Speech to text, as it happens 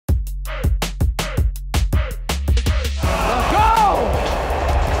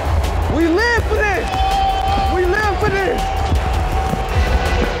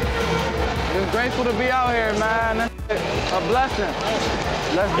thankful to be out here, man. That's a blessing.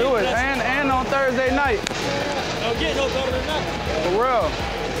 Let's do it. And on Thursday night. Don't get no better than that. For real.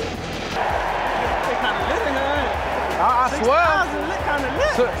 They kind of lit in there. I swear. 6,000 lit kind of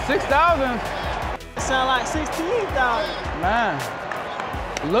lit. 6,000. It sound like 16,000.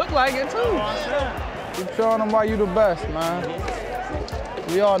 Man, look like it too. Keep showing them why you the best, man.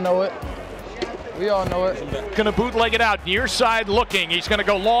 We all know it. We all know it. Gonna bootleg it out, near side looking. He's gonna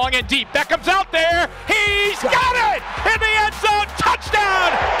go long and deep. Beckham's out there. He's got it! In the end zone,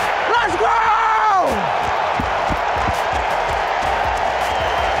 touchdown! Let's go!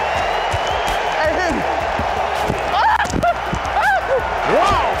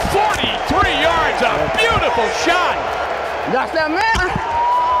 Wow, 43 yards, a beautiful shot. That's that man.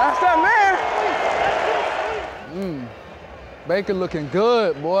 That's that man. Baker looking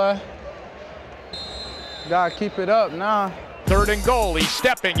good, boy. Gotta keep it up now. 3rd and goal, he's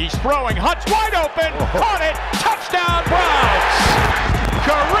stepping, he's throwing, Hunt's wide open, caught it, touchdown Browns!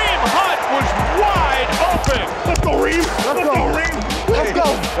 Kareem Hunt was wide open. Let's go, Reem. Let's go, Reem. Let's go.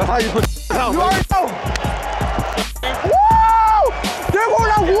 That's how you put it out. You already know. Woo! There goes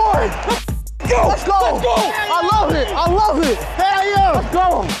that one. Let's go. Let's go. I love it. I love it. Hell yeah. Let's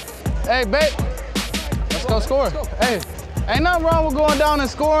go. Hey, babe. Let's go score. Hey. Ain't nothing wrong with going down and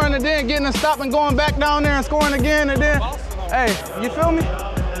scoring and then getting a stop and going back down there and scoring again and then, hey, you feel me?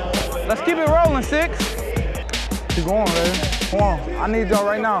 Let's keep it rolling, 6. Keep going, baby. Come on, I need y'all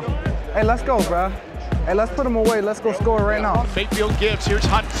right now. Hey, let's go, bro. Hey, let's put them away. Let's go score right now. Mayfield gives, here's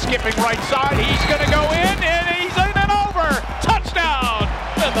Hunt skipping right side. He's gonna go in and he's in and over. Touchdown!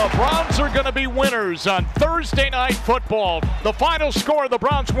 And the Browns are gonna be winners on Thursday Night Football. The final score, the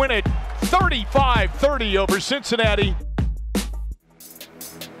Browns win it 35-30 over Cincinnati.